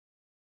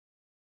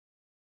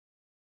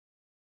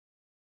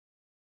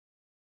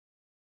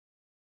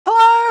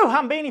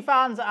Hambini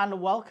fans,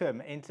 and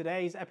welcome. In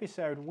today's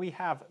episode we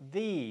have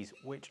these,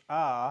 which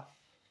are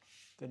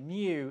the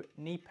new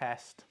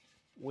Nepest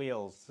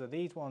wheels. So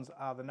these ones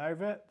are the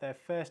Nova. Their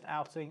first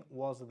outing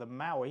was the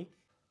Maui.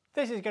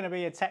 This is going to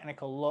be a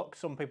technical look.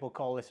 Some people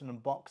call this an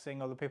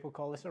unboxing, other people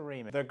call this a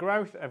remix. The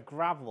growth of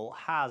gravel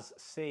has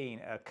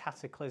seen a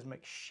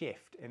cataclysmic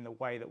shift in the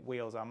way that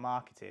wheels are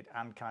marketed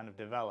and kind of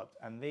developed,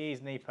 and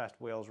these Nepest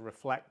wheels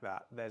reflect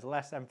that. There's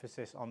less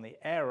emphasis on the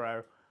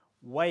aero,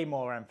 way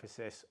more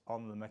emphasis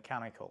on the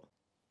mechanical.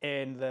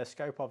 In the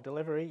scope of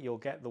delivery, you'll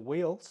get the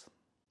wheels,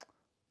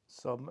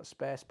 some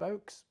spare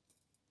spokes,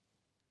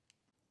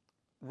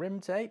 rim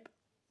tape,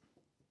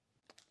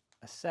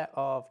 a set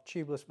of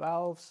tubeless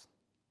valves,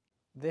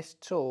 this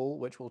tool,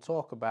 which we'll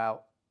talk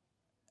about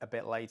a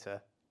bit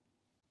later,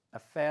 a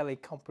fairly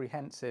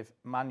comprehensive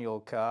manual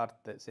card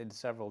that's in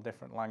several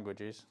different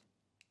languages,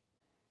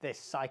 this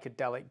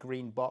psychedelic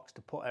green box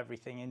to put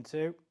everything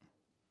into,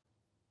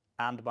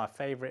 and my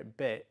favourite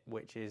bit,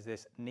 which is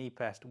this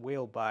Nepest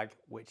wheel bag,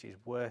 which is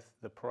worth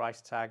the price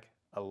tag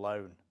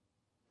alone.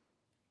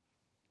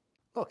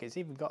 Look, it's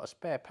even got a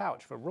spare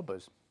pouch for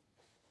rubbers.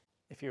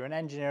 If you're an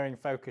engineering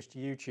focused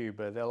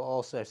YouTuber, they'll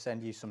also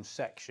send you some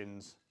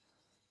sections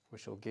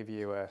which will give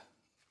you a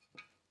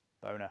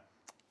boner.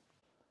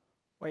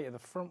 Weight of the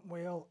front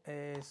wheel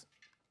is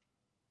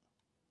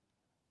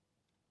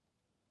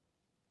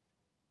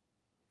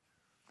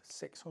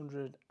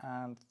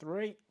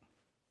 603.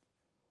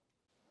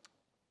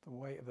 The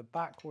weight of the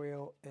back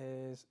wheel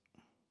is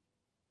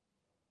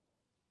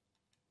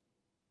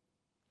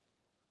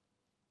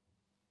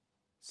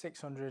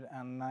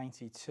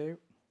 692.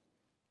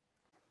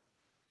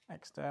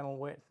 External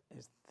width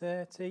is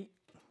 30.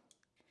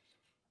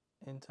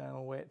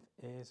 Internal width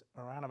is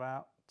around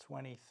about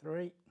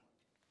 23.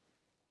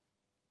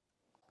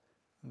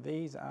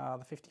 These are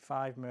the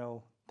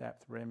 55mm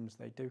depth rims.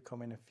 They do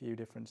come in a few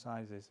different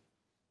sizes.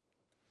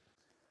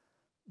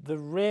 The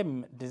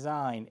rim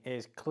design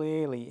is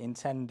clearly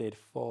intended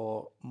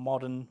for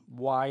modern,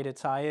 wider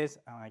tyres,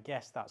 and I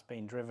guess that's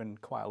been driven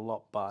quite a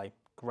lot by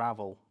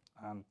gravel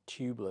and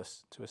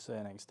tubeless to a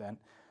certain extent.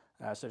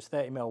 So it's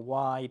 30mm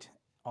wide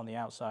on the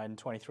outside and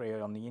 23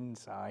 on the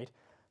inside.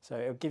 So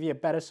it'll give you a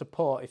better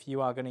support if you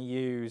are going to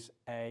use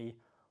a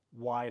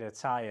wider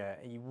tyre.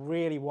 You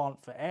really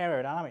want, for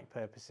aerodynamic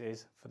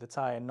purposes, for the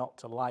tyre not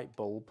to light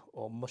bulb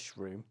or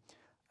mushroom.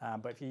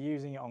 But if you're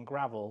using it on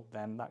gravel,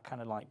 then that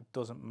kind of like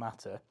doesn't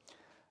matter.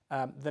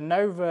 The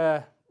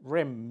Nova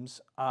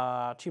rims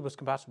are tubeless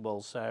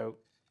compatible, so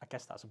I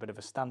guess that's a bit of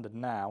a standard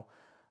now.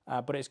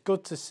 But it's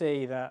good to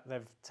see that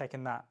they've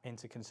taken that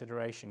into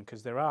consideration,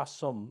 because there are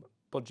some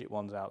budget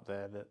ones out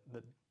there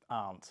that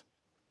aren't.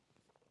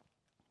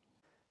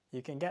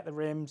 You can get the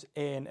rims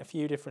in a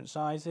few different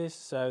sizes,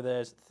 so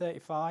there's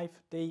 35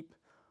 deep,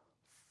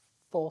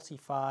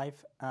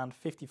 45 and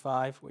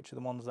 55, which are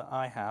the ones that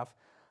I have.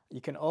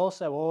 You can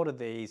also order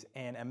these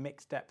in a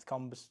mixed depth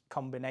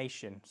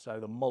combination, so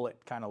the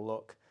mullet kind of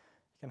look.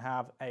 You can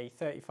have a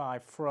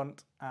 35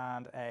 front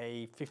and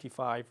a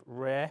 55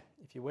 rear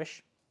if you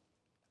wish.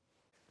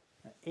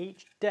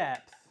 Each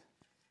depth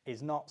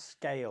is not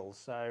scaled,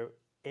 so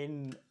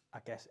in, I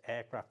guess,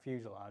 aircraft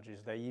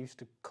fuselages, they used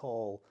to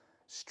call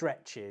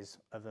stretches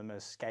of them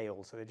as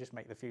scaled, so they just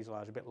make the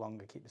fuselage a bit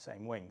longer, keep the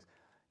same wings.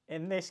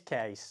 In this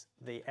case,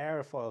 the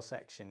aerofoil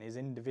section is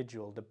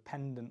individual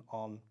dependent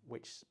on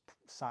which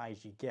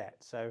size you get.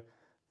 So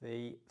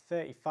the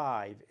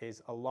 35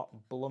 is a lot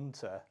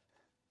blunter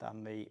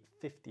than the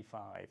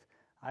 55.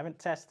 I haven't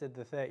tested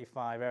the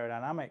 35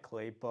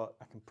 aerodynamically, but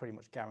I can pretty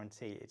much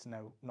guarantee it's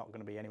not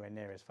going to be anywhere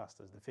near as fast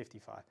as the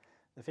 55.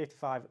 The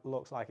 55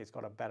 looks like it's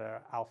got a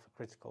better alpha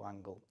critical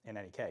angle in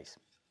any case.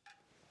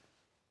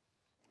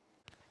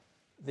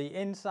 The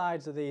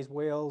insides of these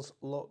wheel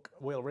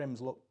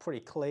rims look pretty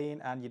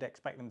clean, and you'd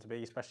expect them to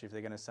be, especially if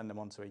they're going to send them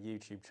onto a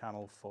YouTube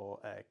channel for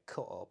a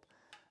cut-up.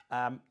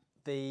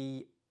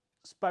 The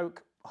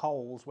spoke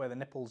holes where the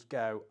nipples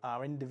go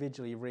are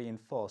individually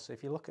reinforced. So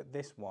if you look at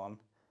this one,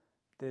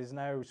 there's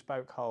no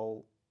spoke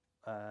hole,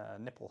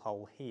 nipple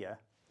hole here,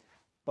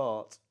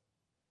 but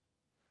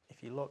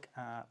if you look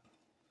at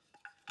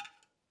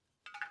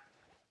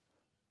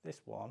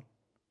this one,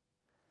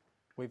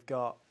 we've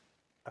got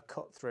a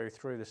cut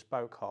through the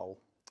spoke hole,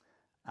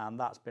 and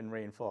that's been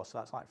reinforced, so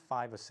that's like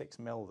 5 or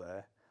 6mm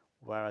there,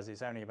 whereas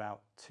it's only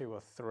about 2 or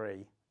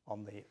 3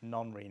 on the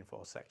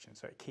non-reinforced section,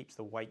 so it keeps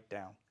the weight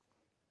down.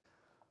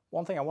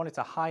 One thing I wanted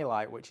to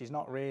highlight, which is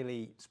not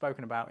really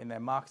spoken about in their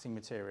marketing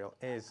material,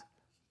 is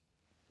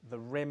the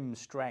rim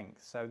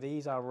strength. So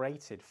these are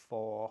rated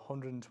for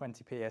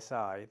 120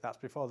 psi. That's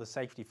before the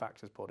safety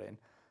factor's put in.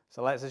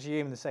 So let's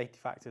assume the safety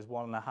factor is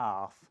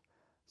 1.5,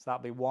 so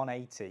that'll be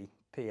 180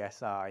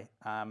 psi,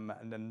 and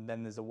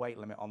then there's a weight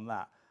limit on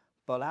that.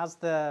 But as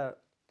the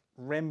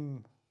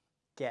rim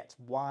gets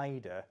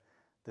wider,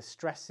 the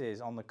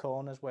stresses on the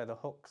corners where the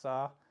hooks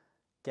are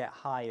get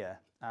higher.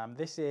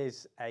 This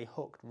is a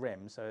hooked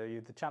rim, so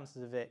the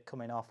chances of it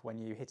coming off when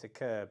you hit a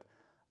curb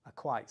are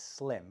quite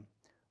slim,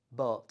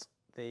 but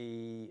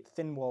the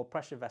thin wall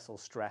pressure vessel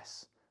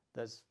stress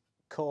that's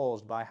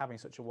caused by having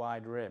such a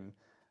wide rim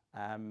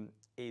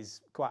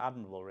is quite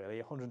admirable, really.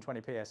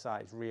 120 psi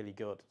is really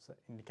good, so it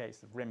indicates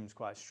the rim's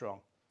quite strong.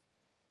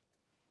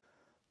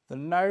 The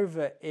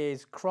Nova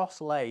is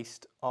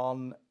cross-laced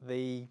on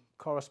the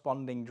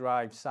corresponding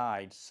drive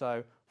side.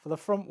 So for the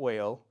front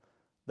wheel,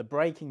 the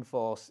braking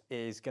force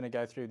is going to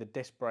go through the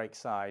disc brake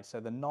side. So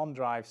the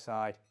non-drive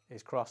side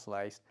is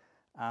cross-laced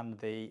and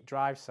the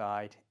drive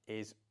side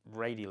is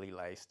radially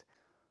laced.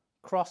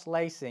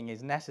 Cross-lacing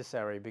is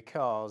necessary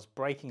because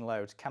braking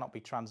loads cannot be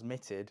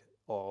transmitted,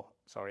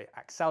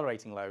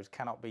 accelerating loads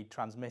cannot be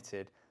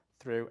transmitted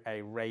through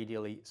a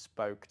radially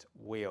spoked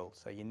wheel.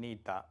 So you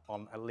need that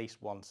on at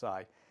least one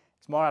side.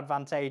 It's more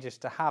advantageous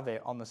to have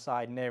it on the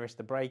side nearest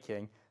the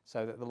braking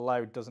so that the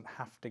load doesn't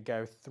have to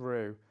go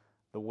through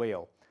the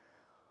wheel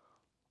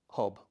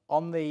hub.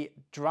 On the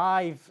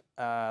drive,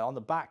 on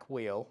the back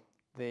wheel,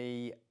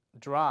 the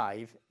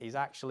drive is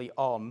actually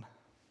on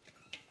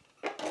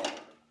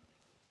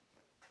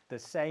the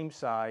same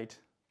side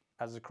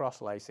as the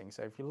cross-lacing.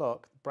 So if you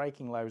look, the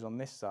braking load's on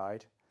this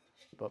side,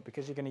 but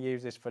because you're going to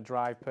use this for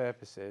drive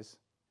purposes,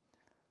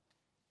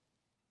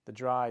 the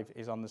drive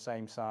is on the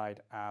same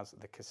side as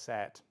the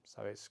cassette,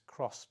 so it's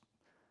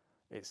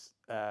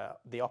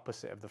the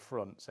opposite of the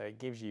front, so it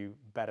gives you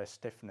better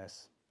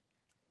stiffness.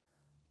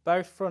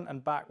 Both front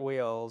and back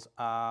wheels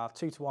are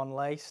 2-to-1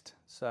 laced,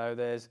 so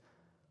there's,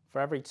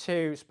 for every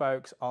 2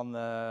 spokes on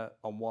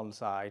one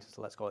side,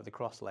 so let's call it the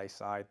cross-lace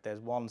side,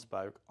 there's 1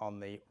 spoke on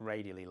the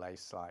radially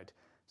laced side.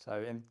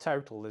 So in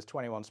total there's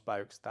 21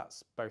 spokes,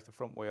 that's both the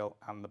front wheel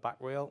and the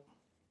back wheel.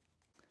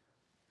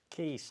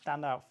 Key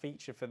standout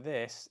feature for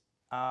this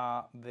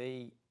are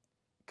the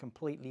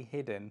completely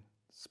hidden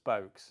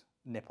spokes,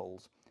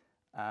 nipples.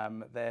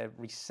 They're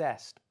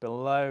recessed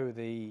below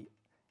the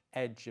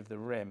edge of the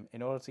rim.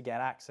 In order to get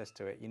access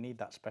to it, you need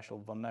that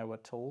special Nova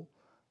tool,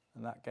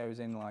 and that goes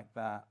in like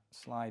that,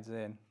 slides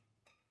in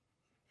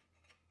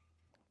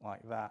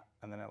like that,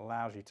 and then it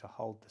allows you to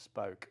hold the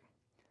spoke,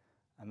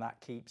 and that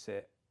keeps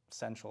it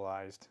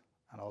centralized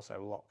and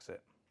also locks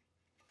it.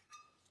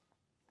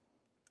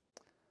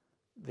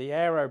 The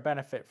Aero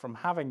benefit from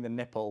having the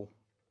nipple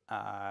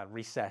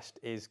recessed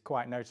is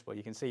quite noticeable.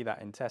 You can see that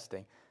in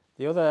testing.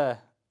 The other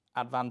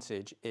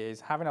advantage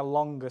is having a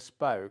longer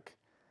spoke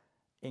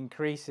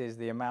increases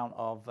the amount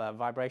of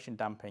vibration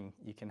damping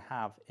you can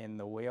have in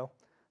the wheel,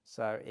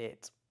 so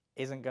it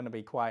isn't going to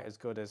be quite as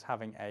good as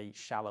having a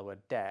shallower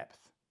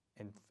depth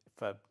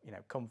for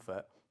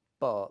comfort,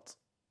 but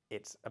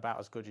it's about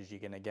as good as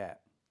you're going to get.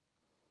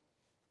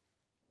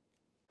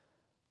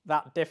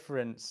 That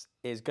difference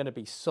is going to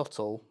be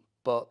subtle,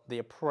 but the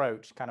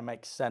approach kind of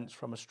makes sense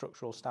from a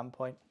structural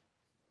standpoint.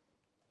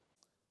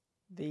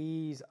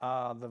 These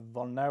are the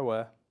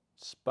Nova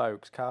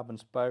spokes, carbon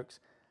spokes.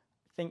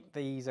 I think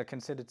these are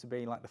considered to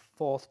be like the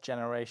 4th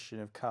generation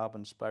of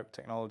carbon spoke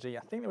technology.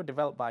 I think they were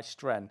developed by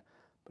Stren,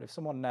 but if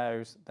someone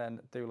knows, then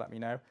do let me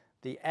know.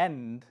 The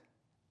end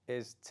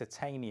is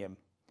titanium,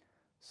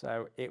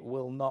 so it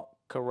will not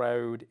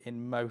corrode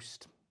in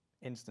most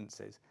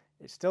instances.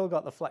 It's still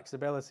got the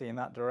flexibility in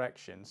that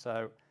direction,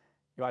 so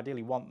you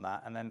ideally want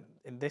that, and then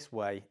in this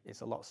way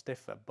it's a lot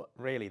stiffer, but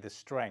really the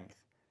strength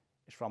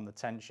is from the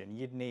tension.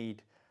 You'd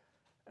need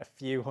a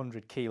few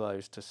hundred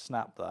kilos to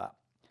snap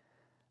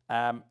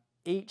that.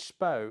 Each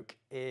spoke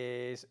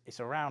it's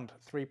around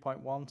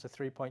 3.1 to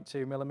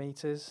 3.2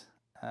 millimeters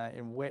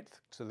in width,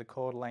 so the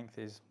chord length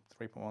is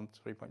 3.1 to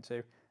 3.2,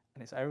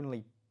 and it's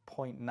only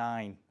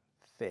 0.9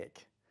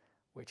 thick,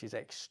 which is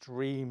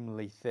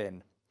extremely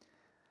thin.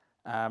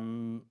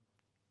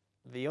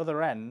 The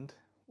other end,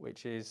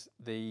 which is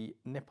the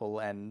nipple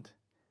end,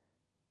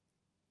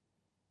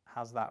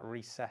 has that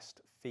recessed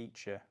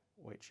feature,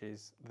 which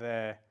is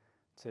there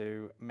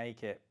to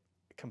make it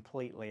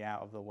completely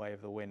out of the way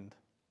of the wind.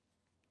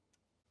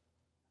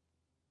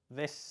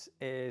 This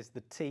is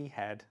the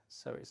T-head,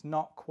 so it's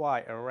not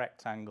quite a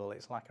rectangle,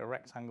 it's like a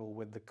rectangle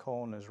with the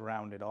corners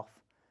rounded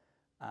off,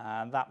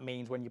 and that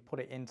means when you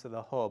put it into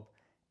the hub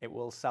it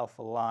will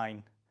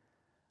self-align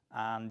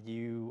and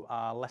you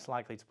are less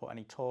likely to put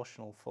any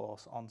torsional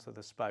force onto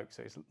the spoke,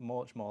 so it's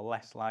much more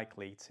less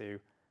likely to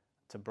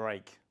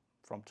break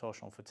from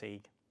torsional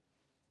fatigue.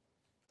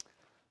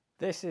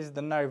 This is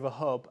the Nova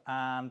hub,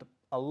 and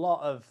a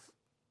lot of,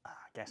 I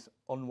guess,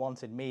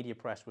 unwanted media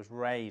press was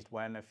raised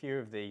when a few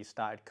of these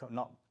started,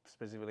 not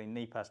specifically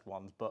Nepest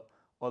ones, but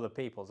other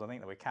people's, I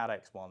think they were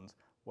Cadex ones,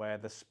 where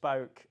the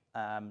spoke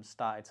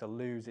started to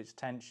lose its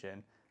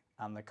tension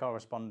and the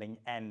corresponding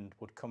end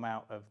would come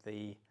out of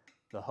the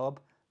hub.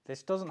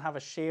 This doesn't have a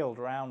shield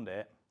around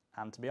it,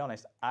 and to be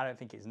honest, I don't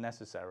think it's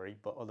necessary,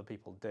 but other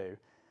people do.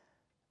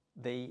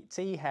 The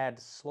T-head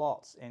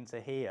slots into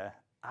here.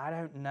 I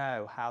don't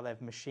know how they've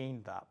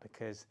machined that,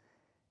 because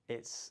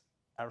it's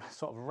a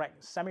sort of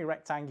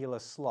semi-rectangular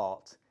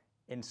slot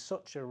in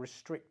such a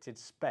restricted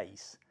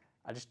space.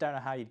 I just don't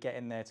know how you'd get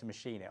in there to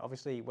machine it.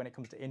 Obviously, when it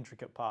comes to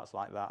intricate parts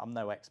like that, I'm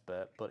no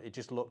expert, but it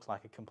just looks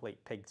like a complete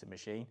pig to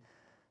machine.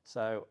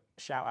 So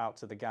shout out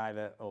to the guy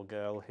or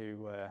girl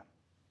who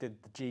did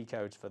the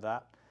G-codes for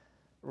that.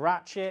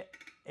 Ratchet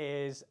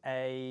is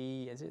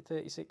it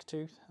 36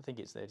 tooth? I think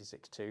it's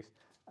 36 tooth.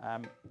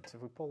 So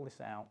if we pull this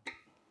out,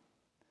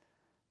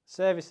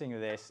 servicing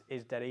of this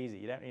is dead easy.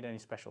 You don't need any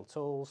special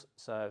tools.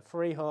 So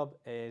free hub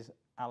is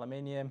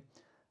aluminium,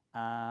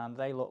 and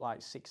they look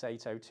like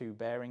 6802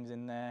 bearings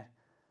in there.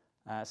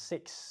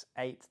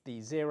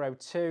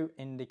 68002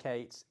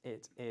 indicates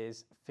it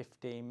is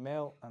 15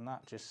 mil, and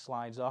that just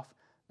slides off.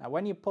 Now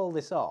when you pull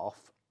this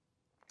off,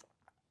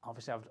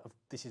 obviously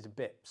this is a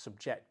bit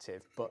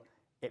subjective, but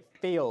it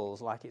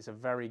feels like it's a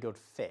very good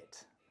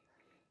fit.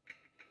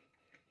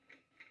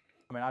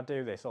 I mean, I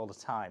do this all the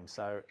time,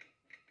 so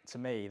to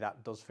me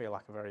that does feel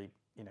like a very,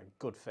 you know,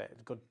 good fit,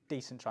 good,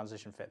 decent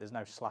transition fit. There's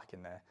no slack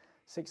in there.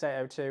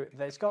 6802,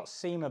 it's got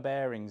SEMA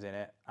bearings in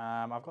it.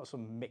 I've got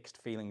some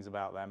mixed feelings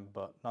about them,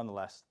 but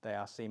nonetheless, they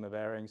are SEMA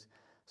bearings.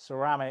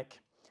 Ceramic,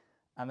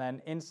 and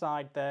then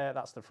inside there,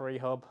 that's the free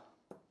hub.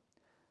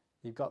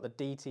 You've got the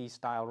DT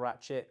style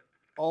ratchet.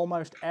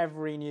 Almost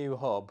every new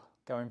hub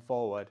going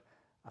forward,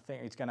 I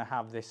think it's going to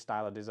have this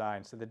style of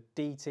design. So the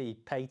DT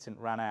patent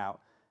ran out,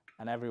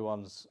 and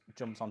everyone's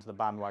jumped onto the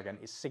bandwagon.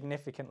 It's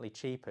significantly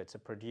cheaper to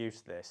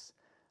produce this,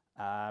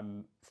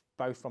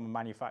 both from a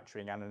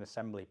manufacturing and an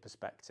assembly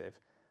perspective.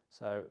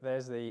 So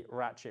there's the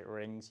ratchet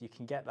rings. You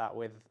can get that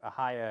with a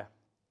higher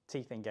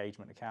teeth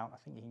engagement account. I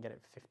think you can get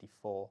it for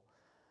 54.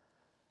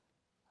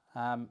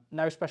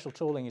 No special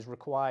tooling is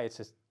required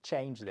to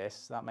change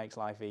this. That makes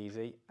life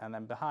easy. And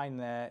then behind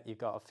there, you've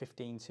got a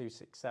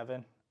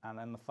 15267, and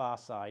then the far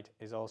side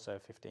is also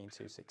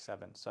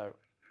 15267. So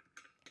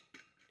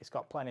it's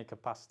got plenty of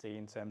capacity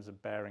in terms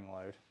of bearing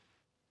load.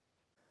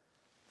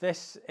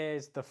 This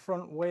is the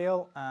front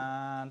wheel,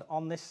 and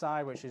on this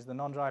side, which is the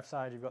non-drive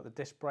side, you've got the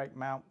disc brake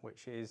mount,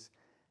 which is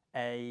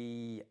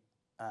a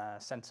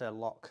center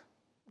lock.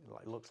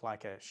 It looks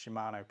like a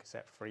Shimano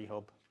cassette free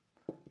hub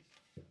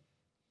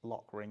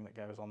lock ring that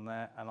goes on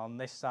there. And on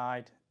this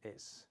side,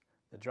 it's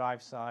the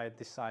drive side.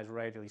 This side's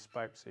radially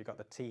spoked, so you've got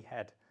the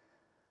T-head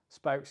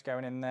spokes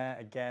going in there.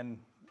 Again,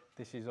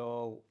 this is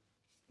all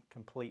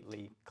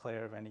completely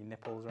clear of any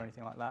nipples or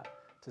anything like that.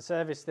 To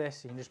service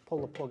this, you can just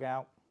pull the plug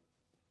out.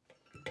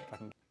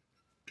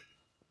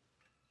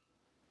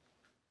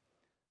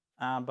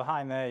 And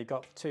behind there, you've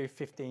got two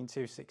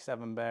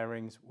 15267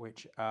 bearings,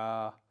 which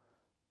are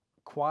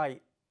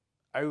quite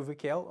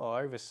overkill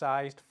or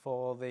oversized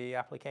for the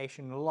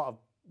application. A lot of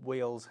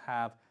wheels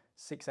have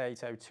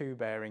 6802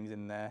 bearings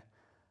in there,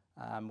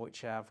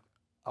 which have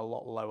a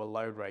lot lower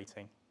load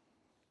rating.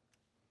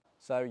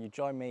 So you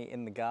join me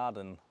in the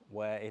garden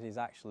where it is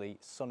actually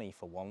sunny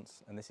for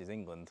once, and this is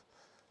England.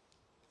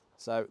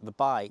 So the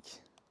bike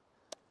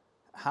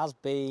has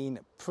been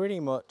pretty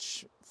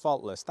much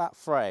faultless. That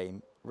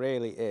frame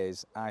really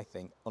is, I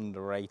think,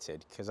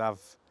 underrated, because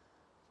I've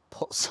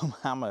put some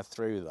hammer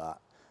through that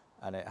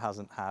and it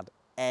hasn't had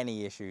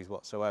any issues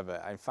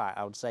whatsoever. In fact,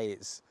 I would say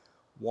it's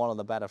one of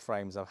the better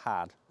frames I've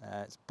had.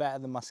 It's better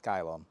than my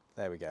Skylon.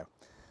 There we go.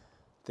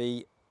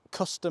 The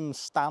custom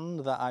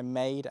stand that I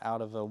made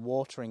out of a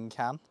watering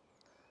can.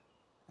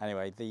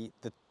 Anyway, the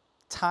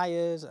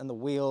tyres and the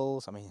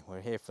wheels, I mean,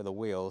 we're here for the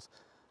wheels.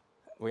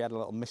 We had a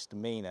little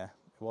misdemeanor.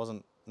 It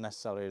wasn't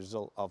necessarily a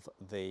result of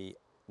the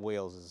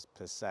wheels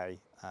per se.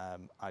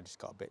 I just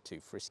got a bit too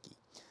frisky.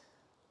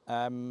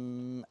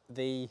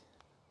 The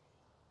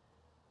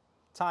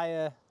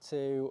tyre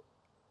to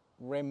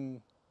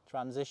rim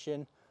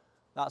transition,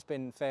 that's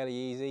been fairly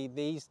easy.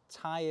 These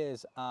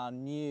tyres are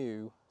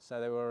new,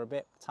 so they were a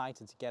bit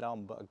tighter to get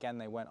on, but again,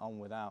 they went on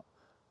without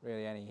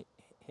really any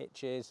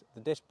hitches. The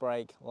disc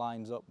brake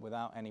lines up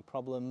without any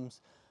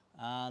problems,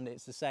 and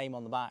it's the same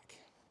on the back.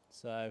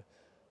 So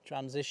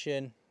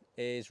transition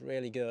is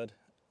really good.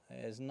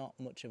 There's not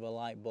much of a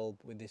light bulb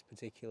with this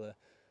particular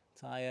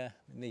tyre.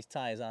 These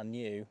tyres are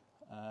new,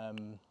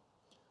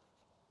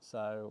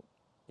 so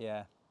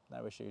yeah,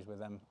 no issues with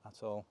them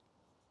at all.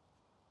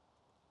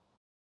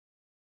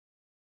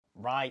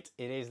 Right,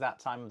 it is that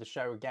time of the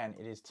show again.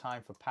 It is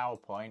time for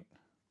PowerPoint.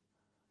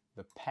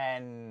 The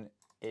pen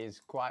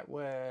is quite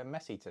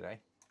messy today.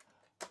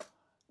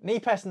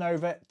 Nepest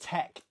Nova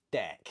Tech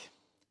Deck.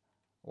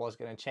 I was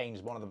going to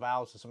change one of the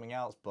valves to something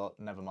else, but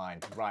never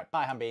mind. Right,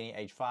 by Hambini,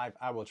 age 5.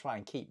 I will try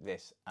and keep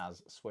this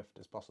as swift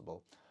as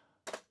possible.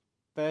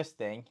 First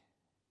thing,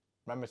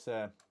 remember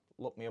to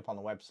look me up on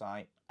the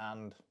website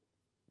and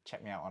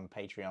check me out on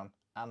Patreon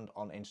and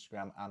on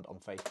Instagram and on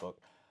Facebook.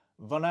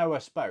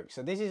 Vonoa spoke.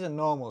 So this is a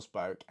normal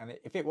spoke, and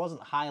if it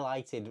wasn't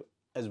highlighted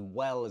as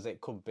well as it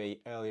could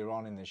be earlier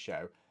on in the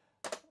show,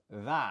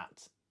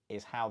 that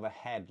is how the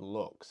head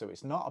looks. So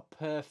it's not a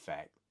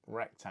perfect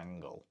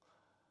rectangle.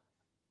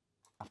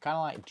 I've kind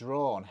of like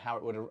drawn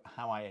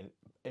how I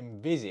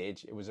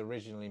envisage it was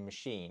originally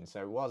machined.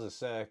 So it was a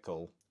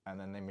circle, and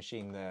then they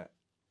machined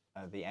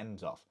the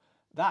ends off.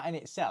 That in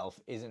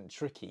itself isn't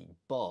tricky,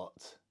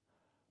 but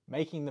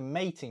making the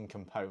mating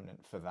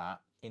component for that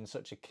in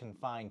such a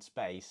confined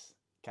space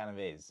kind of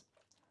is.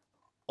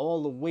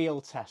 All the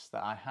wheel tests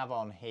that I have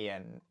on here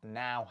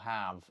now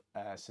have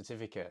a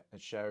certificate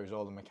that shows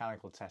all the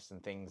mechanical tests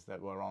and things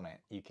that were on it.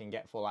 You can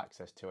get full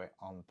access to it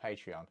on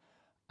Patreon.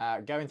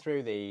 Going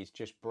through these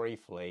just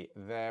briefly,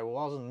 there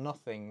was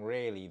nothing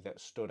really that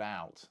stood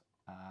out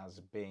as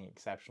being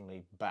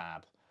exceptionally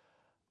bad.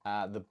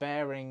 The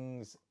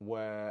bearings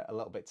were a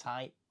little bit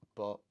tight,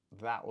 but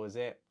that was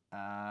it.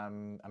 I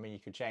mean, you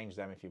could change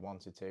them if you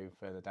wanted to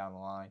further down the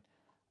line.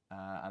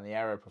 And the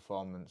Aero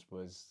performance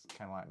was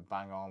kind of like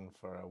bang on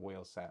for a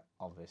wheel set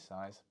of this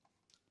size.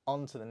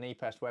 Onto the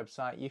Nepest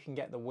website, you can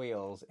get the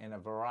wheels in a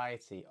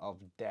variety of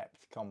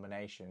depth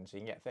combinations. So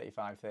you can get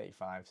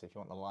 35-35, so if you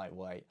want the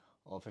lightweight,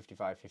 or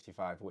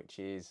 55-55, which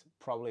is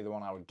probably the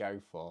one I would go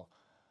for.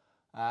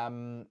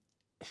 The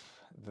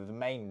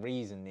main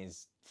reason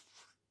is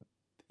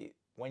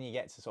when you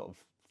get to sort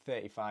of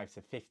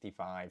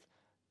 35-55,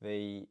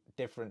 the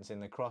difference in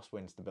the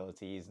crosswind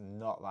stability is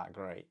not that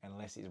great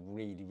unless it's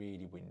really,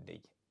 really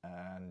windy.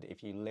 And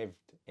if you lived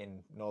in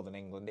northern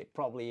England, it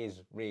probably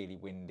is really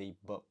windy,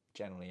 but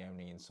generally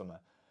only in summer.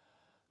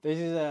 This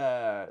is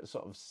a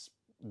sort of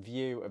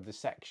view of the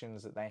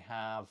sections that they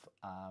have.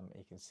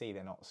 You can see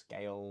they're not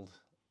scaled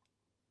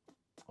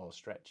or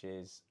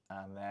stretches.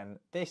 And then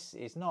this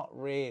is not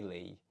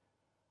really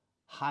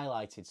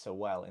highlighted so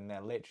well in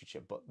their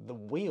literature, but the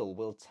wheel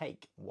will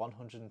take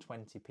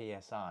 120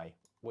 psi,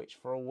 which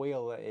for a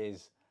wheel that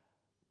is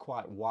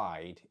quite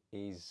wide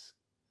is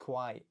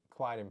quite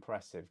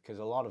impressive, because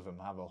a lot of them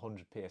have a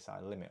 100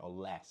 psi limit or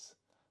less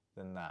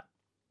than that,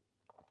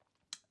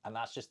 and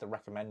that's just the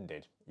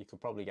recommended. You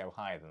could probably go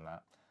higher than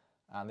that.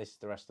 And this is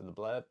the rest of the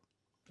blurb.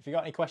 If you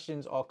got any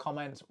questions or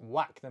comments,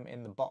 whack them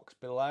in the box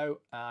below.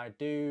 I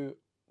do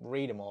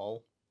read them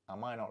all. I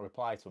might not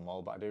reply to them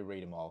all, but I do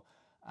read them all.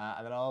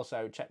 And then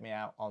also check me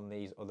out on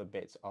these other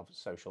bits of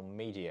social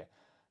media.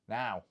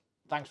 Now,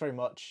 thanks very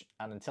much,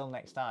 and until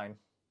next time,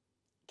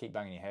 keep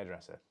banging your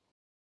hairdresser.